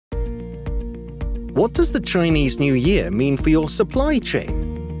What does the Chinese New Year mean for your supply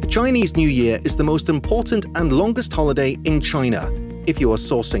chain? The Chinese New Year is the most important and longest holiday in China. If you are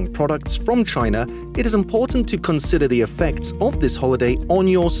sourcing products from China, it is important to consider the effects of this holiday on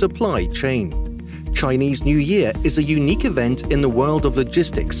your supply chain. Chinese New Year is a unique event in the world of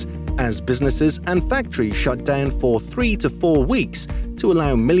logistics, as businesses and factories shut down for 3 to 4 weeks to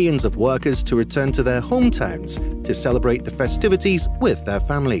allow millions of workers to return to their hometowns to celebrate the festivities with their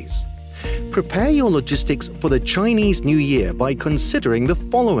families. Prepare your logistics for the Chinese New Year by considering the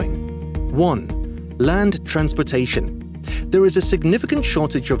following. 1. Land transportation. There is a significant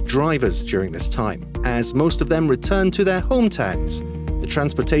shortage of drivers during this time, as most of them return to their hometowns. The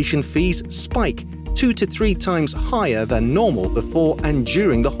transportation fees spike 2 to 3 times higher than normal before and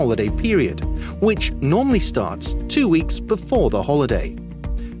during the holiday period, which normally starts 2 weeks before the holiday.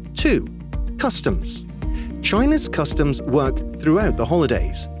 2. Customs. China's customs work throughout the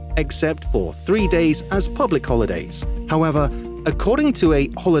holidays, except for 3 days as public holidays. However, according to a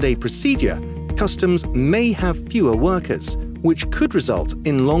holiday procedure, customs may have fewer workers, which could result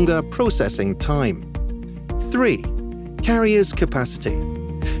in longer processing time. 3. Carriers' capacity.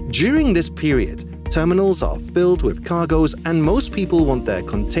 During this period, terminals are filled with cargoes and most people want their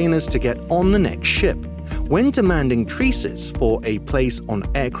containers to get on the next ship. When demand increases for a place on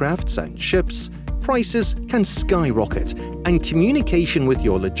aircrafts and ships, prices can skyrocket and communication with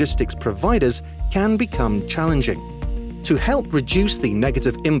your logistics providers can become challenging. To help reduce the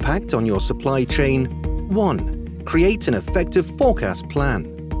negative impact on your supply chain, 1. Create an effective forecast plan.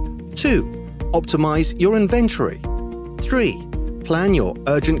 2. Optimize your inventory. 3. Plan your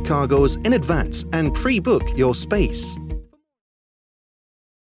urgent cargoes in advance and pre-book your space.